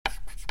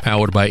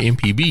Powered by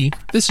MPB,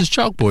 this is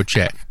Chalkboard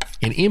Chat,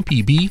 an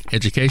MPB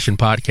education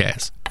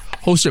podcast,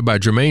 hosted by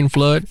Jermaine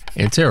Flood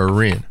and Tara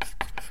Wren.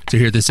 To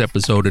hear this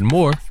episode and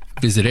more,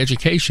 visit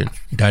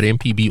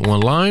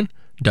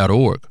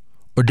education.mpbonline.org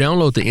or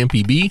download the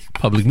MPB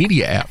Public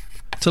Media app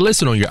to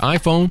listen on your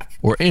iPhone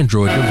or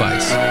Android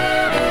device.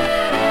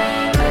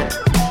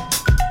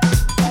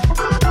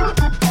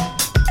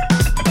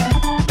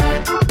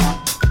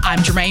 I'm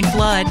Jermaine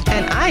Flood.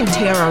 And I'm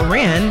Tara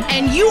Wren.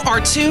 And you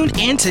are tuned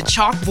into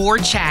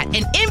Chalkboard Chat,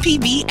 an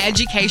MPB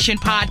education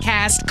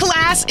podcast.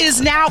 Class is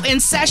now in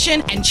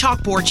session, and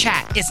Chalkboard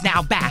Chat is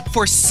now back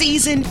for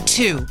season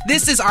 2.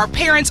 This is Our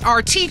Parents,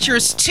 Our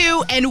Teachers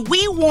 2, and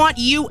We Want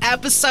You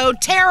episode.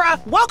 Tara,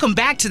 welcome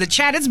back to the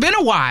chat. It's been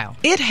a while.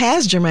 It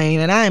has, Jermaine,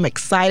 and I am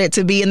excited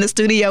to be in the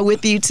studio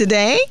with you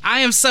today.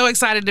 I am so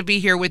excited to be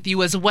here with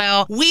you as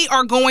well. We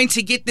are going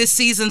to get this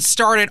season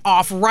started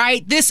off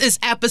right. This is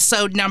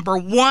episode number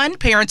 1.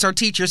 Parents Are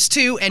Teachers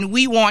 2, and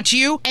We Want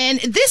You.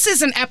 And this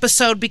is an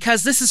episode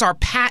because this is our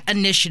PAT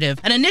initiative,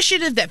 an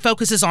initiative that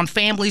focuses on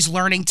families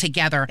learning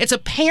together. It's a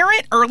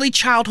parent early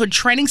childhood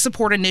training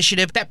support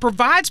initiative that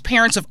provides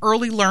parents of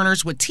early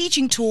learners with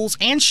teaching tools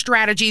and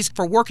strategies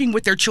for working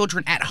with their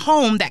children at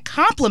home that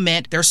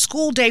complement their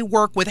school day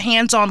work with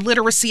hands-on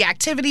literacy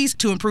activities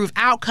to improve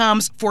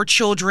outcomes for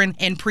children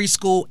in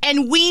preschool.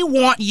 And we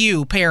want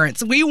you,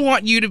 parents. We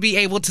want you to be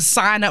able to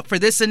sign up for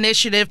this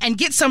initiative and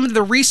get some of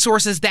the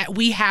resources that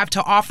we have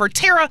to offer.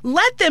 Tara,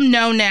 let them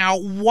know now,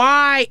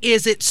 why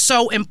is it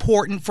so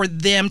important for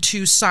them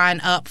to sign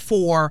up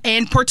for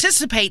and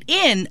participate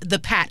in the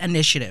PAT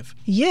initiative?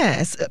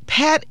 Yes,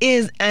 PAT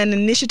is an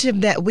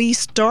initiative that we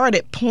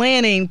started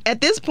planning at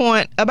this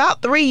point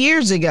about 3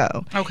 years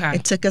ago. Okay.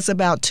 It took us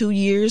about 2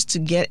 years to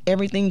get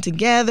everything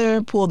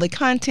together, pull the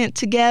content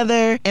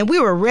together, and we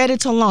were ready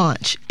to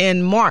launch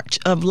in March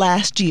of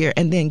last year.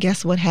 And then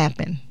guess what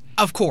happened?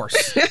 Of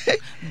course,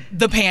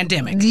 the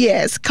pandemic.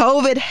 Yes,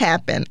 COVID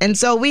happened. And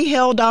so we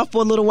held off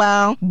for a little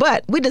while,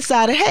 but we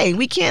decided, hey,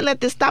 we can't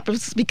let this stop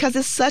us because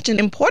it's such an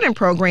important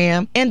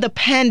program. And the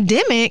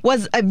pandemic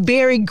was a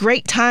very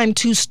great time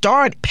to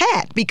start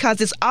PAT because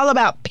it's all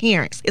about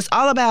parents. It's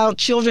all about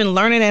children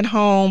learning at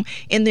home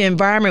in the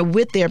environment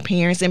with their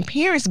parents and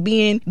parents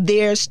being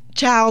their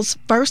child's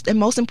first and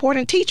most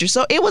important teacher.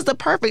 So it was the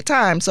perfect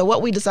time. So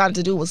what we decided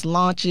to do was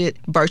launch it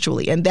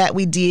virtually, and that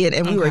we did,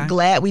 and we were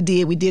glad we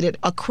did. We did it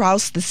across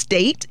the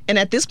state, and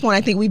at this point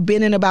I think we've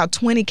been in about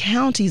 20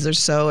 counties or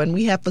so, and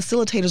we have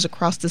facilitators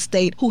across the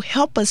state who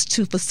help us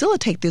to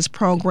facilitate this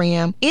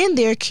program in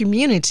their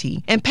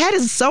community. And PAT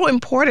is so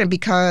important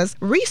because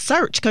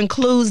research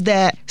concludes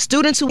that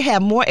students who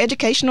have more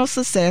educational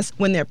success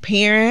when their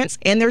parents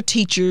and their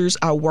teachers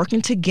are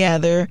working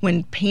together,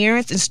 when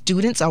parents and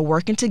students are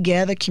working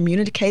together,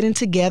 communicating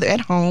together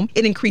at home.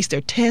 It increased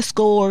their test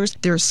scores,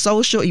 their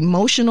social,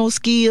 emotional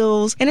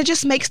skills, and it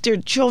just makes their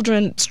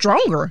children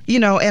stronger,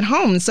 at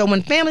home. So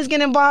when families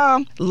get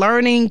involved,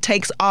 learning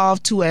takes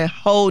off to a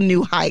whole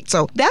new height.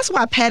 So that's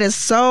why PAT is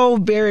so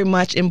very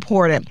much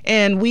important.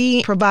 And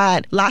we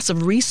provide lots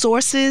of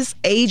resources,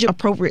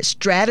 age-appropriate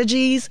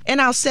strategies, and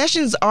our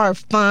sessions are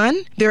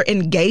fun, they're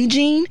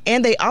engaging,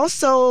 and they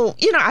also,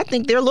 I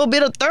think they're a little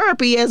bit of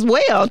therapy as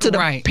well to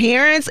the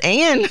parents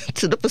and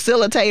to the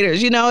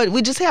facilitators.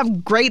 We just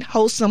have great,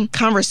 wholesome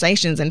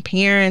conversations, and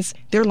parents,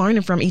 they're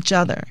learning from each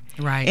other.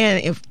 Right.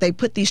 And if they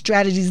put these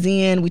strategies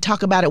in, we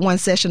talk about it one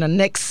session, the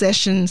next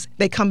sessions,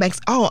 they come back,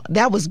 oh,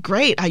 that was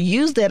great. I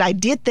used that. I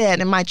did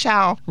that. And my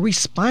child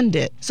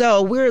responded.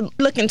 So we're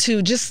looking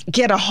to just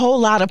get a whole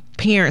lot of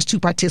parents to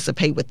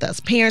participate with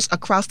us. Parents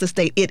across the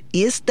state. It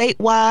is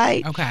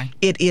statewide. Okay.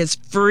 It is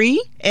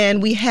free.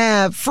 And we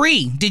have...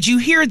 Free. Did you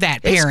hear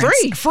that, parents?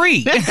 It's free.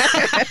 Free.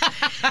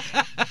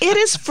 It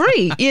is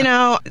free,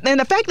 and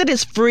the fact that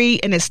it's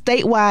free and it's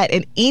statewide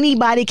and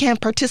anybody can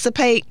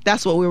participate,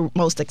 that's what we're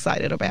most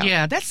excited about.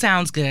 Yeah, that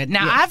sounds good.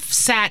 Now, I've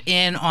sat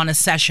in on a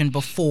session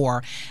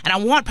before, and I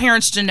want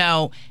parents to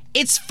know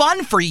it's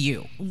fun for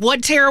you.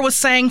 What Tara was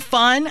saying,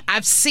 fun.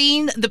 I've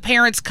seen the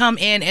parents come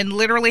in and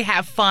literally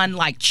have fun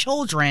like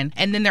children,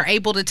 and then they're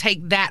able to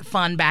take that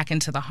fun back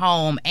into the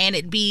home and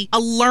it be a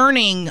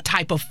learning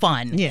type of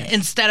fun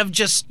instead of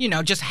just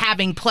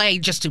having play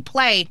just to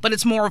play, but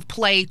it's more of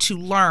play to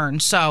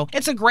learn. So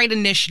it's a great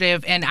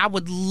initiative, and I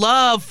would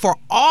love for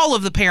all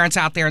of the parents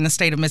out there in the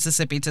state of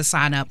Mississippi to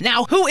sign up.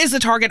 Now, who is the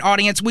target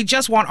audience? We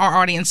just want our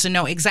audience to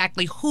know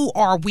exactly who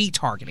are we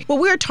targeting. Well,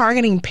 we're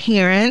targeting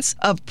parents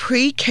of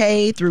pre-K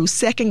through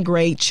second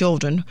grade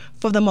children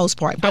for the most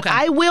part. But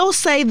I will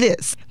say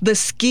this, the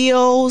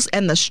skills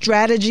and the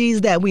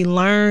strategies that we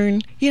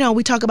learn,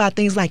 we talk about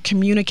things like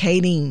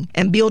communicating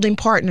and building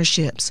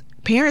partnerships,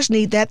 Parents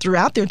need that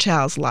throughout their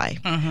child's life.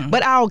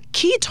 But our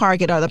key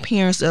target are the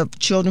parents of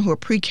children who are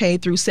pre-K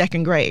through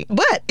second grade.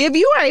 But if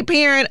you are a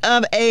parent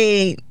of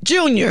a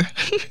junior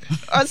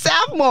or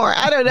sophomore,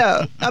 I don't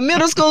know, a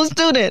middle school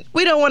student,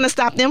 we don't want to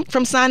stop them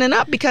from signing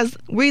up because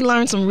we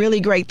learn some really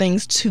great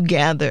things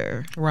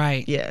together.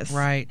 Right. Yes.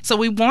 Right. So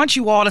we want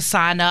you all to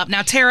sign up.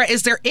 Now, Tara,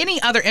 is there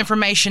any other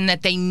information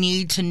that they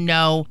need to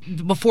know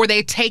before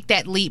they take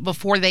that leap,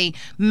 before they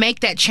make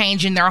that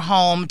change in their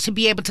home to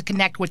be able to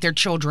connect with their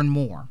children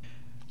more?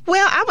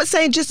 Well, I would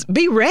say just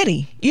be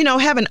ready.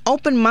 Have an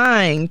open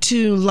mind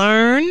to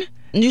learn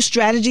new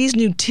strategies,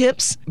 new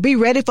tips. Be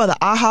ready for the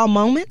aha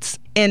moments.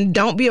 And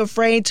don't be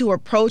afraid to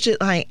approach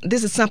it like,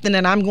 this is something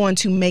that I'm going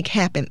to make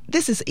happen.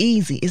 This is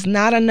easy. It's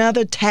not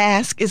another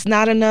task. It's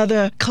not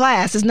another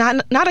class. It's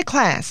not a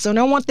class. So I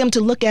don't want them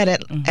to look at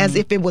it as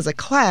if it was a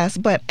class,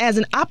 but as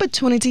an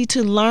opportunity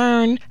to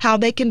learn how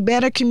they can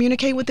better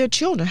communicate with their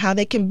children, how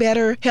they can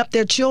better help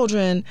their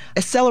children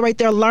accelerate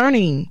their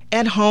learning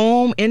at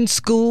home, in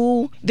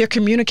school, their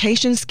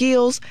communication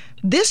skills.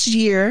 This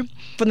year,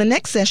 for the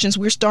next sessions,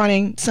 we're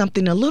starting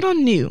something a little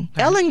new.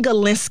 Ellen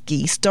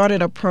Galinsky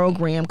started a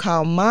program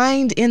called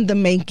Mind in the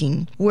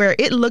Making, where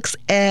it looks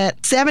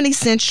at 7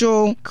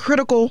 essential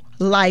critical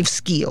life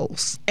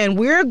skills. And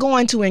we're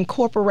going to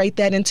incorporate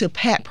that into a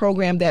PAT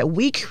program that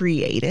we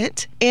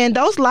created. And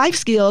those life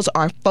skills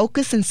are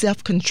focus and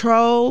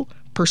self-control,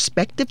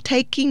 perspective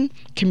taking,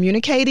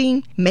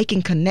 communicating,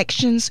 making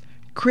connections,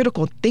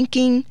 critical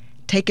thinking,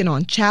 taking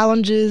on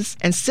challenges,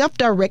 and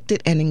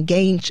self-directed and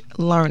engaged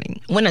learning.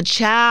 When a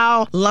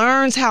child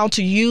learns how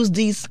to use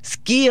these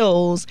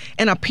skills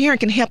and a parent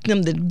can help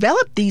them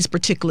develop these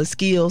particular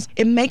skills,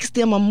 it makes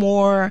them a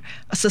more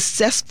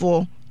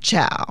successful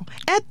child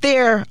at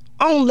their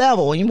own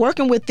level and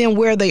working with them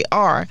where they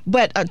are.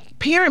 But a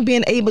parent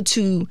being able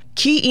to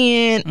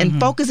key in and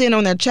focus in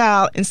on their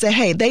child and say,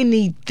 hey, they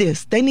need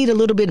this. They need a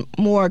little bit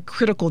more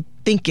critical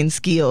thinking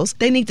skills.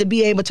 They need to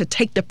be able to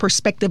take the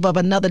perspective of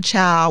another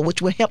child,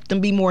 which will help them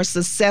be more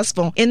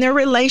successful in their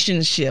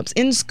relationships,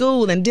 in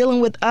school, and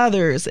dealing with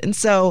others. And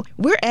so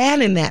we're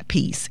adding that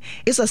piece.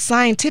 It's a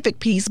scientific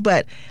piece,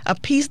 but a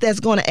piece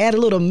that's going to add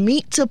a little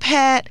meat to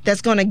PAT,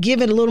 that's going to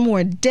give it a little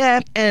more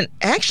depth and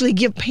actually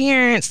give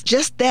parents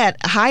just that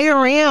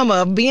higher realm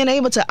of being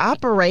able to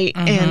operate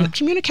and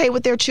communicate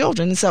with their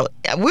children. And so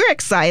we're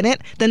excited.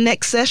 The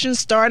next sessions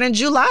start in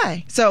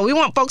July. So we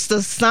want folks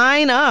to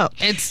sign up.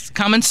 It's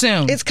coming soon.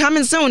 It's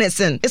coming soon.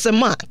 It's a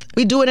month.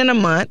 We do it in a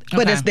month,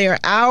 but it's their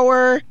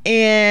hour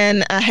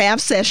and a half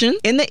session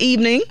in the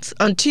evenings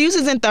on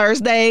Tuesdays and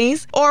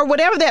Thursdays, or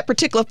whatever that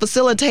particular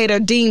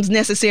facilitator deems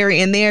necessary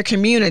in their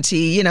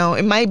community.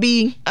 It might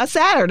be a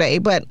Saturday,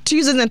 but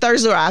Tuesdays and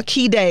Thursdays are our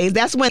key days.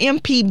 That's when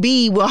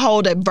MPB will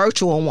hold a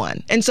virtual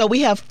one. And so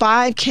we have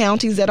 5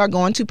 counties that are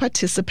going to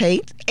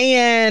participate.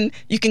 And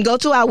you can go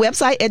to our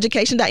website,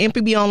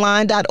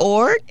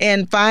 education.mpbonline.org,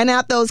 and find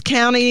out those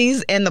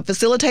counties and the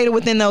facilitator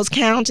within those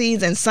counties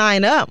and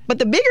sign up. But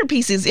the bigger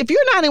piece is, if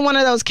you're not in one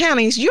of those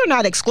counties, you're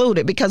not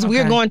excluded, because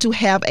we're going to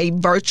have a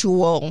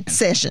virtual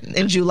session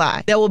in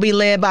July that will be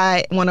led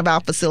by one of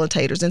our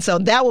facilitators. And so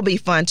that will be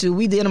fun too.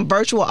 We did them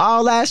virtual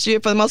all last year,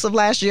 for most of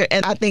last year,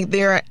 and I think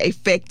they're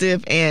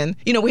effective. And,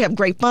 we have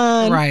great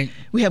fun. Right.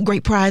 We have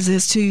great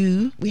prizes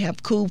too. We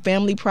have cool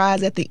family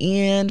prize at the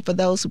end for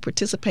those who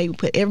participate. We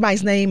put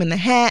everybody's name in the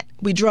hat.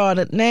 We draw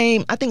the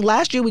name. I think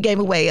last year we gave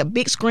away a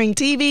big screen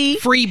TV.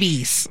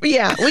 Freebies.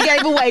 Yeah, we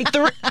gave away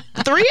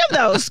three of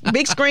those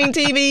big screen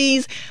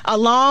TVs,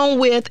 along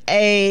with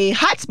a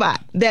hotspot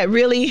that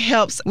really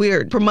helps.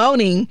 We're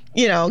promoting,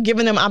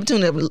 giving them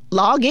opportunity to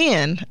log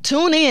in,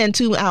 tune in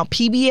to our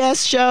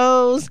PBS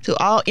shows, to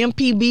all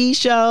MPB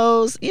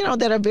shows,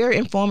 that are very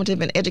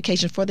informative and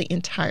education for the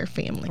entire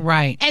family.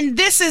 Right. And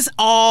this is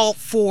all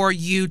for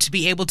you to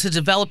be able to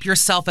develop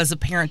yourself as a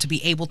parent, to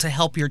be able to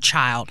help your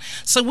child.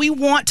 So we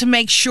want to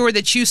make sure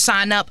that you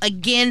sign up.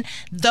 Again,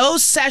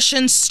 those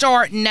sessions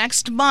start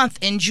next month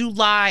in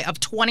July of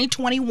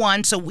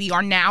 2021. So we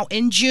are now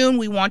in June.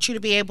 We want you to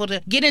be able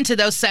to get into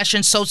those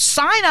sessions. So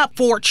sign up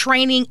for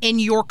training in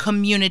your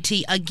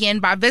community, again,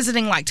 by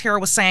visiting, like Tara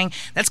was saying,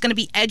 that's going to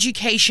be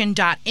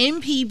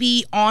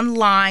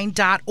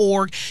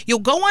education.mpbonline.org. You'll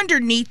go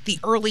underneath the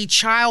early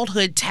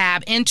childhood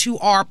tab into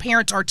our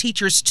Parents Are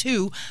Teachers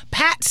Too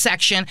PAT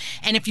section.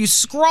 And if you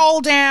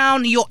scroll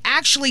down, you'll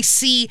actually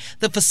see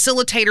the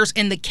facilitators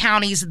in the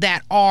counties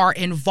that are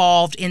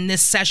involved in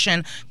this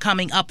session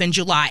coming up in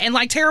July. And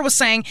like Tara was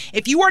saying,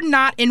 if you are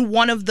not in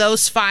one of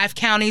those 5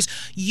 counties,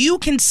 you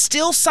can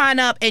still sign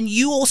up and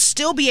you will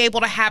still be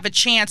able to have a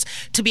chance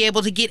to be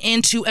able to get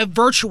into a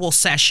virtual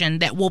session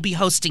that we'll be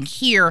hosting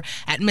here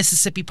at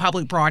Mississippi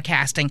Public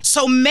Broadcasting.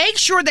 So make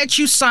sure that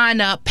you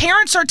sign up.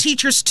 Parents Are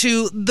Teachers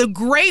Too, the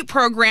great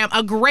program,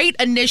 a great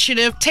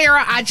initiative.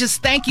 Tara, I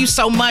just thank you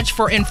so much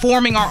for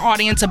informing our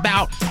audience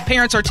about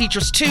Parents Are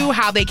Teachers Too,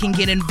 how they can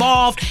get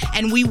involved,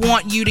 and we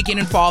want you to get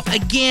involved.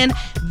 Again,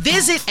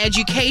 visit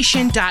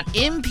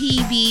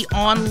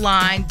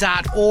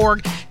education.mpbonline.org.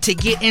 childcare.org to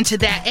get into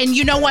that. And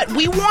you know what?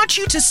 We want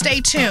you to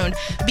stay tuned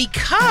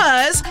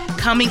because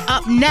coming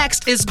up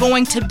next is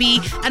going to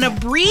be an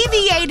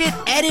abbreviated,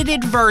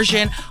 edited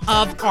version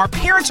of our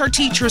Parents Are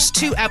Teachers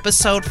 2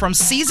 episode from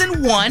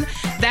season 1.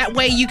 That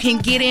way you can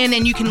get in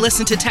and you can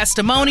listen to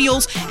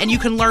testimonials and you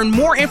can learn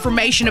more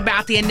information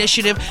about the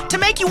initiative to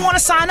make you want to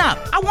sign up.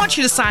 I want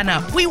you to sign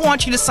up. We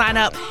want you to sign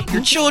up.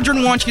 Your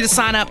children want you to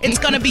sign up. It's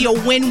going to be a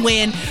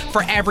win-win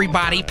for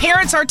everybody.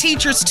 Parents Are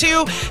Teachers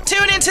 2.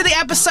 Tune into the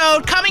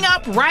episode coming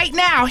up right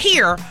now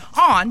here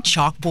on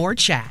Chalkboard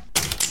Chat.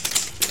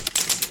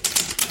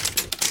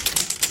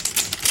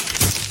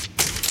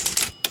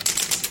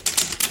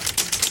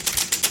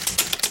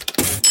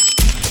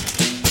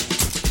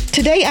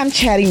 Today I'm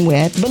chatting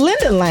with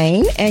Belinda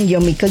Lane and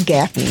Yomika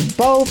Gaffney,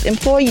 both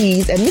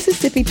employees at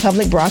Mississippi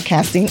Public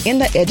Broadcasting in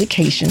the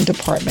Education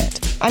Department.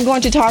 I'm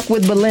going to talk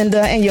with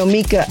Belinda and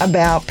Yomika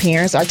about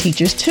Parents Are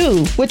Teachers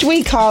 2, which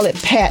we call it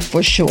PAT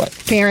for short.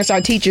 Parents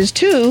Are Teachers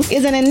 2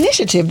 is an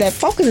initiative that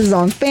focuses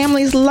on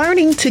families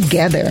learning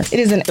together. It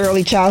is an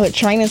early childhood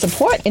training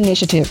support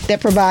initiative that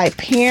provides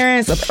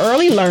parents of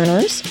early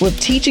learners with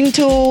teaching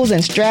tools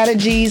and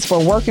strategies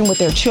for working with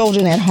their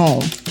children at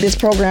home. This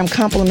program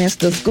complements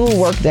the school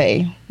workday.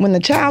 When the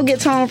child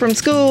gets home from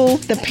school,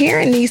 the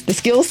parent needs the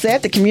skill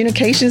set, the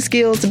communication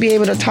skills to be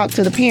able to talk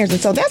to the parents.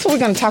 And so that's what we're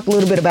going to talk a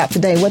little bit about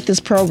today, what this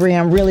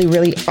program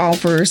really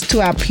offers to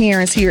our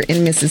parents here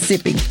in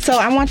Mississippi. So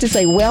I want to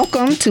say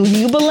welcome to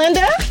you,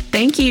 Belinda.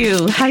 Thank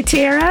you. Hi,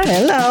 Tara.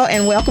 Hello,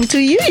 and welcome to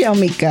you,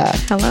 Yomika.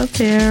 Hello,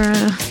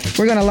 Tara.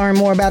 We're going to learn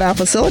more about our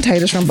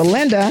facilitators from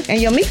Belinda, and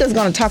Yomika is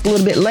going to talk a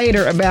little bit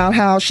later about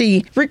how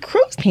she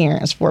recruits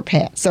parents for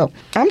PAT. So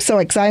I'm so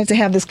excited to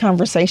have this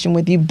conversation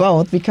with you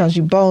both because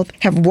you both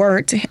have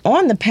worked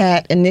on the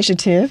PAT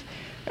initiative.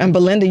 And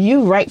Belinda,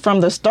 you right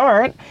from the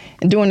start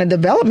doing the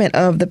development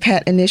of the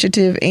PAT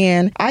initiative.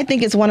 And I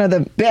think it's one of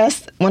the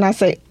best, when I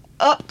say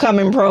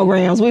upcoming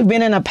programs. We've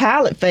been in a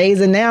pilot phase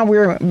and now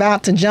we're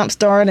about to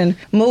jumpstart and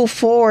move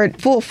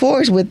forward full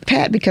force with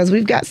PAT because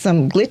we've got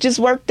some glitches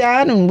worked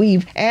out and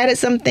we've added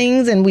some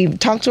things and we've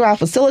talked to our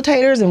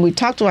facilitators and we've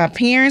talked to our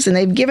parents and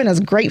they've given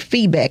us great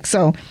feedback.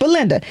 So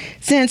Belinda,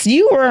 since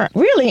you were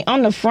really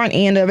on the front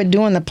end of it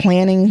doing the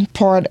planning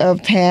part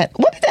of PAT,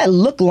 what did that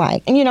look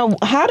like? And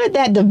how did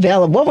that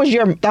develop? What was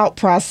your thought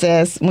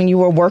process when you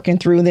were working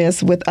through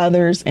this with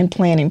others and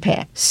planning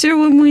PAT?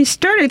 So when we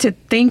started to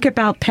think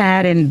about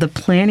PAT and the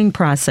planning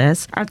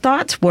process, our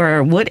thoughts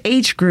were what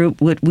age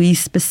group would we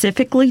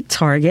specifically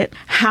target?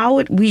 How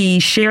would we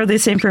share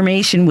this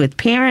information with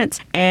parents?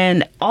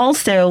 And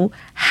also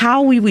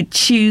how we would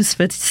choose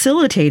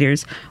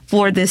facilitators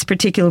for this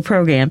particular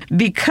program.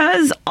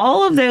 Because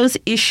all of those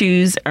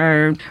issues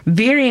are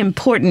very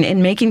important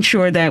in making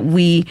sure that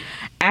we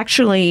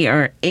actually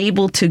are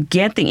able to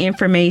get the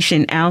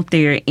information out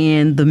there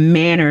in the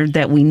manner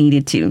that we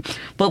needed to.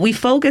 But we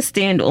focused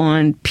in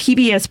on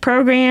PBS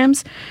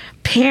programs,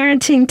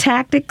 parenting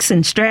tactics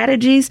and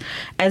strategies,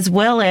 as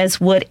well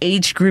as what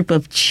age group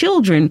of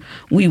children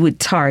we would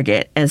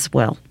target as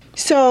well.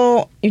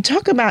 So you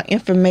talk about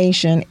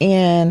information,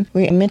 and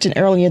we mentioned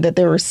earlier that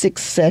there were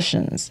 6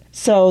 sessions.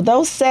 So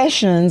those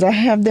sessions, I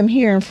have them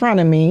here in front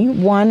of me.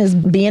 One is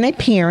being a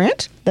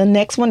parent. The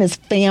next one is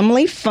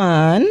family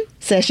fun.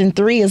 Session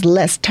 3 is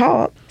let's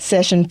talk.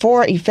 Session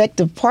 4,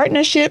 effective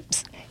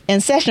partnerships.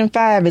 And session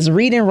 5 is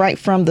reading right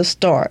from the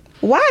start.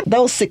 Why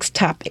those 6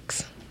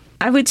 topics?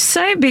 I would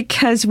say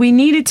because we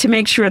needed to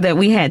make sure that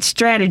we had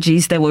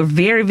strategies that were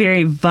very,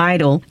 very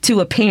vital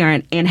to a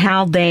parent and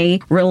how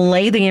they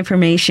relay the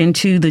information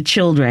to the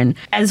children,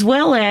 as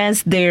well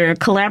as their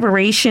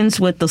collaborations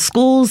with the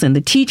schools and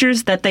the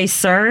teachers that they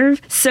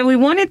serve. So we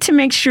wanted to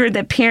make sure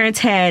that parents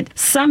had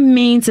some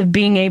means of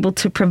being able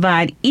to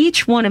provide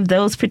each one of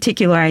those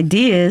particular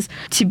ideas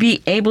to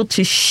be able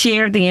to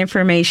share the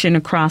information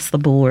across the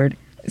board.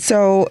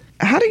 So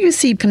how do you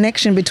see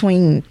connection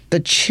between the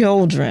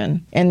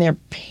children and their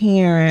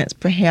parents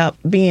perhaps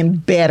being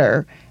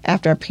better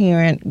after a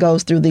parent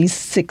goes through these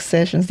 6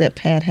 sessions that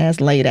Pat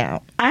has laid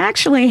out? I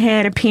actually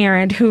had a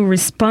parent who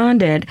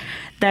responded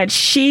that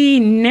she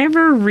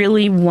never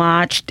really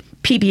watched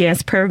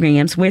PBS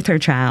programs with her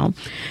child.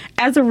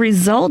 As a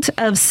result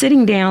of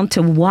sitting down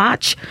to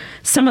watch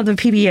some of the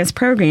PBS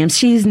programs,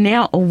 she's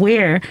now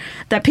aware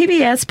that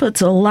PBS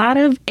puts a lot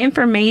of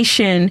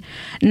information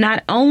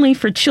not only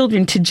for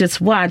children to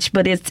just watch,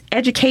 but it's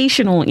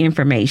educational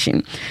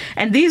information.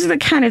 And these are the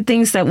kind of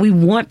things that we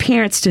want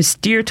parents to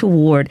steer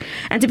toward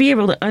and to be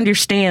able to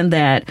understand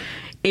that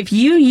if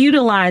you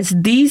utilize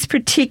these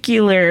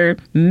particular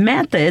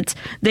methods,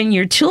 then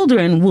your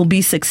children will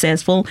be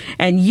successful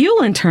and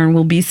you in turn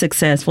will be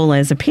successful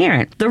as a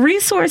parent. The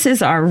resources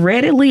are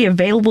readily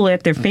available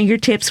at their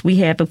fingertips. We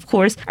have, of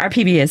course, our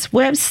PBS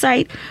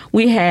website.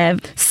 We have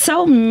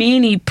so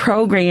many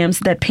programs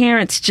that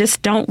parents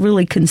just don't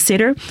really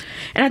consider.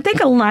 And I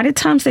think a lot of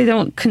times they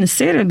don't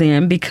consider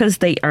them because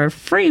they are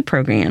free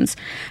programs.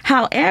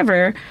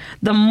 However,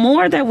 the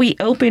more that we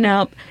open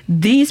up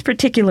these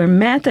particular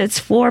methods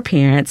for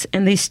parents, parents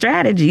and these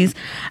strategies,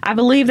 I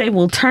believe they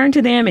will turn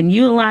to them and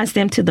utilize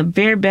them to the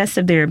very best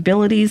of their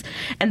abilities.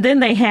 And then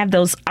they have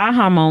those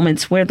aha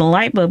moments where the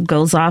light bulb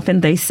goes off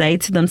and they say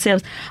to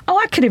themselves, oh,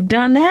 I could have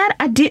done that.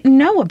 I didn't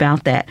know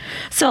about that.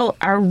 So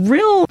our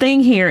real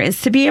thing here is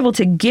to be able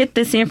to get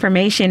this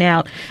information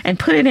out and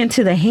put it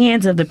into the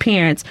hands of the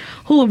parents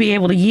who will be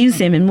able to use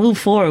them and move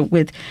forward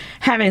with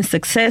having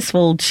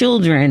successful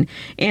children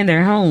in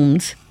their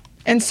homes.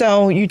 And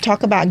so you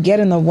talk about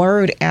getting the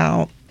word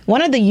out.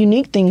 One of the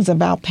unique things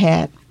about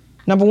PAT,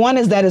 number one,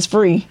 is that it's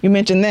free. You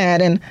mentioned that.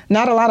 And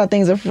not a lot of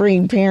things are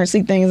free. Parents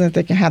see things that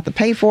they can have to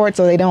pay for it,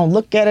 so they don't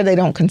look at it, they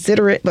don't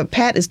consider it. But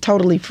PAT is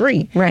totally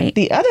free. Right.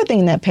 The other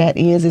thing that PAT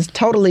is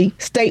totally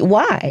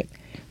statewide.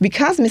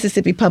 Because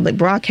Mississippi Public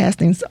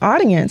Broadcasting's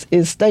audience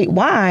is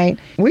statewide,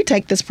 we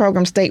take this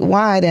program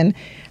statewide. And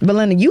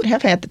Belinda, you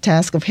have had the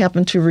task of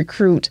helping to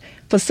recruit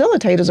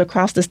facilitators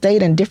across the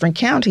state and different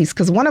counties,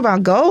 because one of our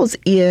goals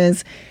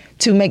is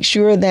to make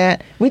sure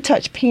that we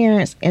touch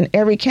parents in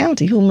every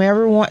county.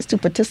 Whomever wants to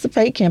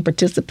participate can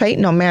participate,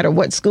 no matter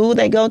what school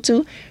they go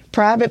to,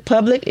 private,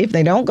 public, if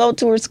they don't go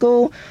to a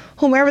school,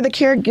 whomever the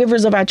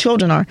caregivers of our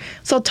children are.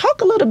 So talk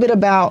a little bit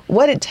about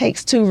what it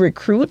takes to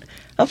recruit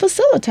a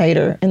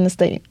facilitator in the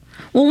state.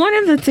 Well, one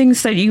of the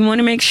things that you want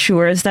to make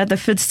sure is that the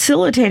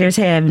facilitators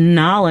have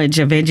knowledge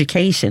of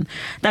education.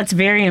 That's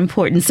very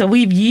important. So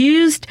we've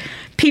used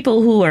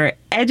people who are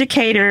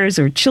educators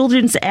or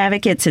children's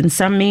advocates in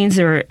some means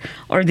or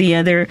the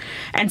other.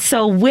 And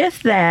so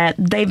with that,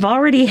 they've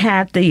already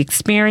had the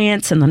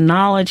experience and the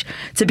knowledge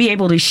to be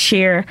able to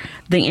share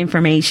the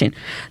information.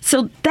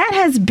 So that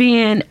has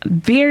been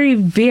very,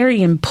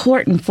 very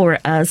important for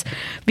us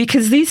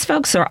because these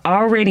folks are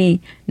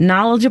already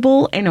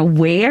knowledgeable and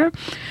aware.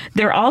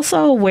 They're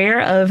also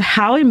aware of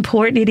how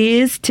important it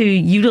is to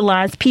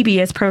utilize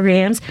PBS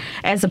programs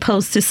as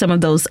opposed to some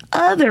of those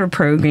other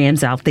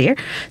programs out there.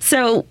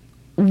 So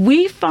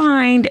we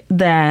find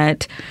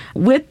that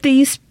with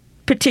these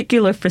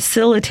particular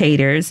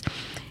facilitators,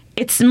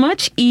 it's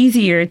much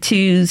easier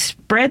to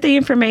spread the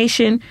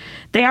information.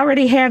 They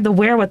already have the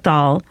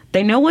wherewithal.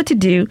 They know what to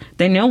do.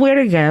 They know where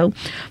to go.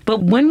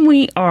 But when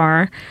we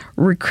are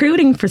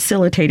recruiting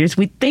facilitators,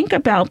 we think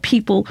about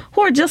people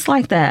who are just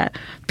like that.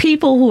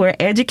 People who are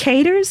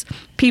educators,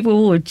 people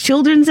who are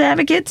children's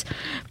advocates,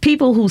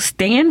 people who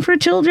stand for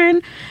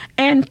children,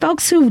 and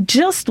folks who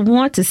just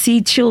want to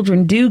see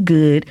children do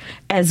good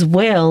as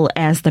well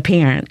as the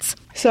parents.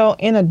 So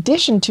in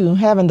addition to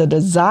having the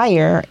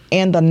desire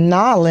and the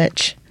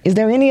knowledge, is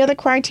there any other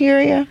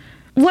criteria?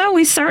 Well,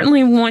 we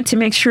certainly want to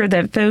make sure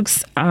that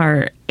folks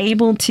are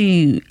able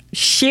to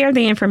share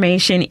the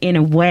information in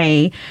a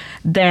way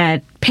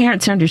that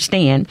parents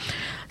understand.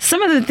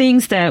 Some of the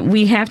things that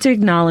we have to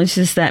acknowledge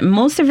is that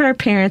most of our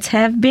parents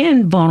have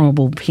been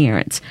vulnerable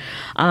parents.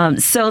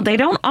 So they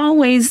don't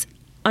always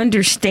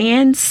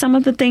understand some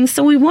of the things.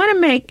 So we want to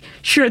make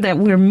sure that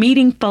we're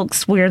meeting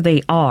folks where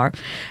they are.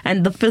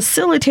 And the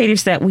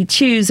facilitators that we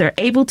choose are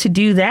able to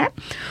do that.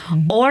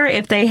 Mm-hmm. Or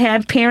if they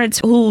have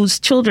parents whose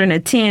children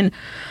attend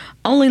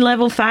only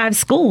level 5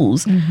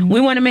 schools, mm-hmm.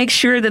 we want to make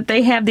sure that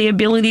they have the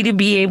ability to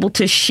be able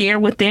to share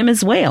with them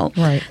as well.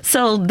 Right.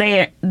 So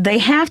they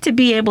have to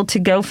be able to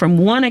go from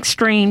one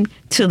extreme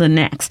to the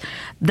next.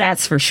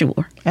 That's for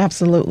sure.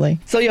 Absolutely.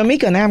 So,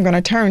 Yomika, now I'm going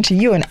to turn to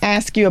you and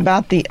ask you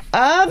about the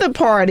other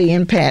party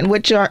in PAT,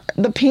 which are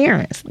the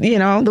parents,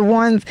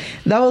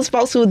 those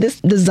folks who this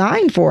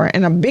designed for.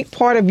 And a big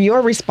part of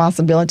your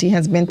responsibility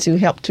has been to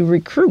help to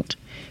recruit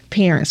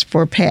parents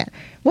for PAT.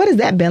 What has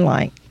that been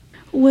like?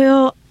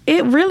 Well,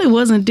 it really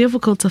wasn't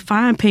difficult to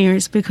find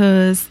parents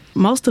because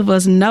most of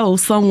us know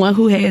someone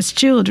who has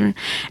children.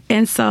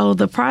 And so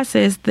the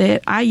process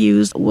that I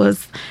used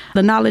was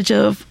the knowledge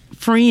of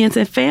friends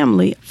and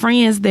family,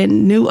 friends that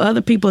knew other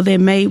people that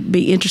may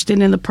be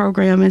interested in the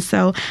program. And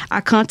so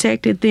I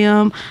contacted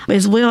them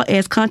as well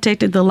as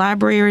contacted the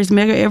libraries,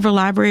 Medgar Evers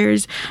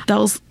libraries.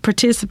 Those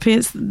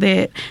participants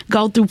that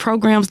go through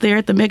programs there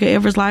at the Medgar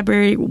Evers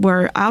Library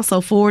were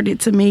also forwarded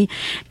to me.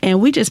 And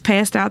we just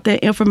passed out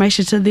that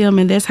information to them,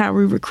 and that's how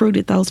we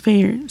recruited those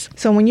parents.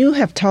 So when you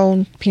have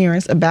told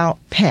parents about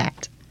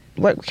PAT,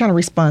 what kind of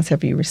response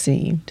have you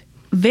received?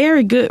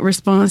 Very good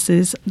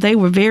responses. They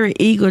were very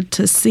eager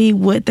to see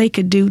what they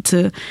could do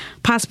to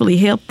possibly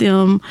help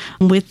them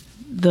with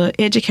the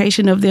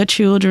education of their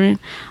children.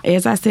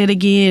 As I said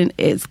again,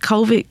 as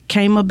COVID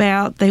came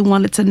about, they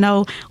wanted to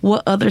know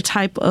what other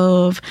type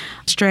of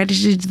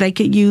strategies they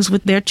could use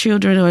with their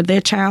children or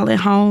their child at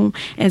home.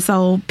 And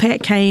so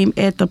PAT came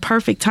at the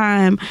perfect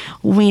time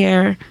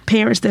where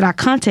parents that I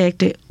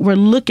contacted were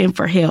looking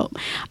for help.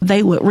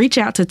 They would reach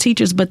out to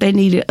teachers, but they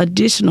needed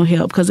additional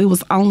help because it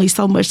was only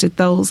so much that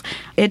those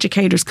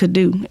educators could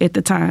do at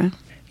the time.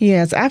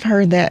 Yes, I've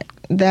heard that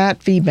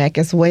feedback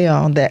as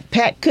well, that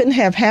PAT couldn't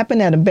have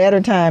happened at a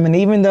better time. And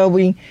even though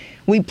we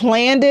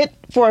planned it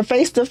for a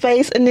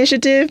face-to-face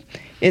initiative,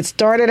 it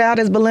started out,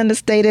 as Belinda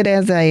stated,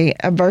 as a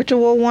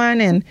virtual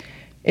one, and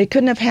it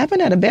couldn't have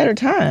happened at a better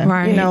time.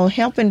 Right.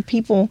 Helping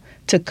people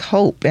to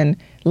cope and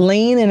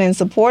leaning and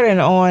supporting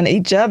on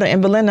each other.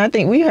 And Belinda, I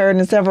think we heard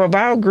in several of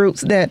our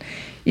groups that,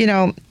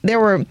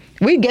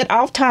 we get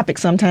off topic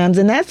sometimes,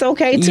 and that's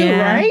okay too,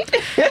 right?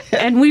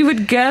 And we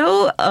would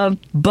go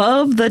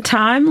above the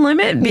time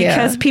limit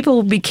because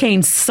people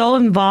became so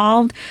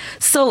involved,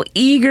 so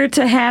eager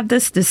to have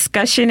this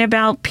discussion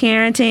about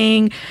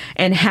parenting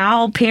and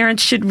how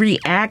parents should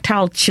react,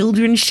 how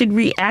children should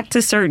react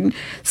to certain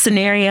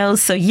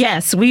scenarios. So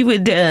yes, we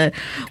would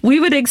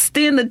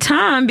extend the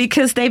time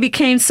because they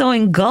became so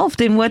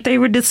engulfed in what they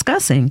were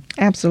discussing.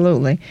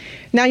 Absolutely.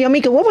 Now,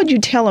 Yomika, what would you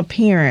tell a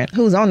parent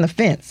who's on the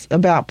fence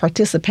about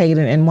participating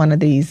in one of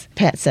these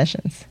PAT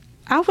sessions?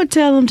 I would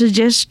tell them to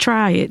just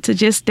try it, to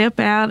just step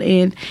out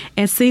and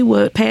see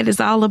what PAT is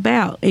all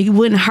about. It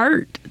wouldn't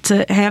hurt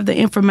to have the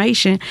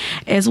information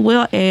as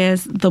well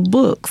as the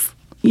books,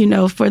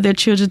 for their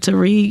children to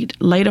read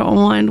later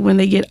on when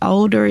they get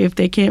older, if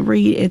they can't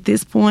read at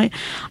this point.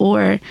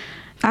 Or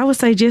I would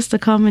say just to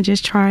come and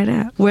just try it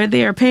out. Where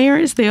there are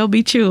parents, there'll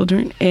be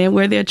children. And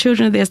where there are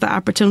children, there's the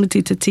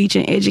opportunity to teach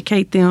and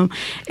educate them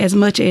as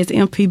much as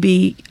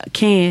MPB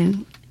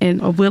can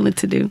and are willing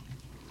to do.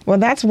 Well,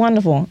 that's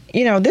wonderful.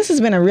 This has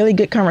been a really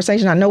good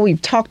conversation. I know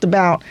we've talked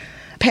about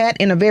PAT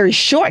in a very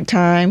short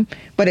time,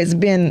 but it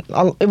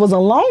was a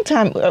long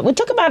time. It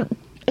took about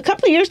a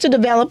couple of years to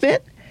develop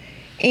it.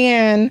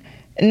 And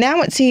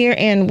now it's here,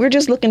 and we're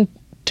just looking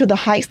to the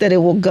heights that it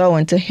will go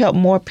and to help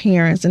more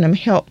parents and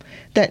help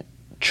that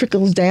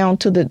trickles down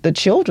to the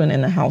children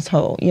in the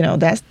household.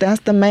 That's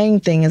the main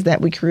thing, is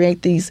that we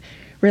create these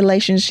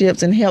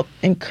relationships and help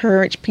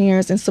encourage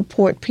parents and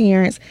support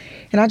parents.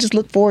 And I just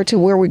look forward to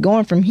where we're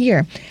going from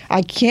here.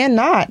 I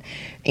cannot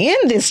end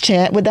this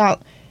chat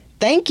without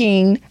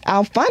thanking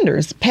our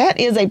funders. PAT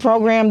is a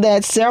program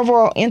that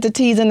several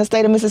entities in the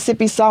state of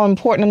Mississippi saw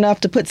important enough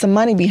to put some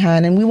money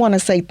behind, and we want to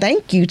say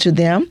thank you to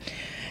them.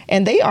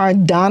 And they are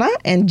Donna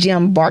and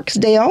Jim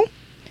Barksdale,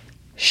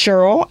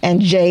 Cheryl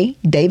and Jay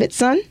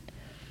Davidson,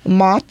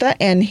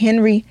 Martha and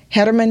Henry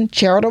Hederman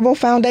Charitable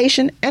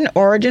Foundation, and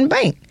Origin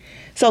Bank.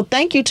 So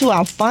thank you to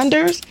our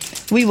funders.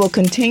 We will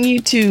continue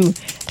to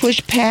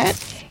push PAT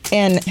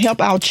and help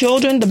our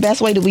children the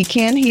best way that we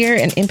can here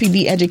in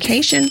MPB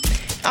Education.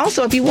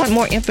 Also, if you want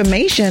more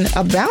information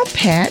about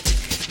PAT,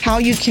 how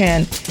you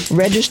can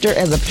register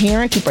as a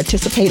parent to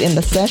participate in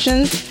the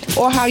sessions,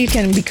 or how you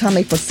can become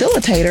a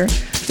facilitator,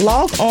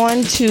 log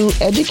on to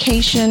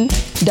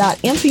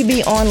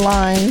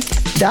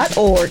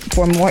education.mpbonline.org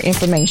for more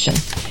information.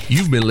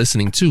 You've been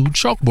listening to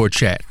Chalkboard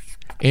Chat,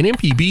 an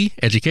MPB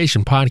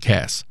education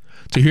podcast.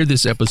 To hear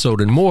this episode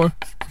and more,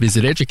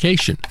 visit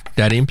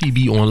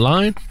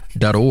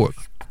education.mpbonline.org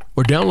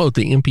or download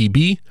the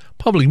MPB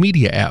Public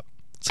Media app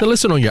to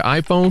listen on your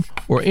iPhone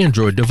or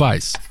Android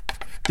device.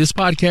 This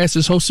podcast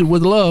is hosted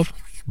with love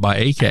by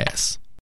ACAST.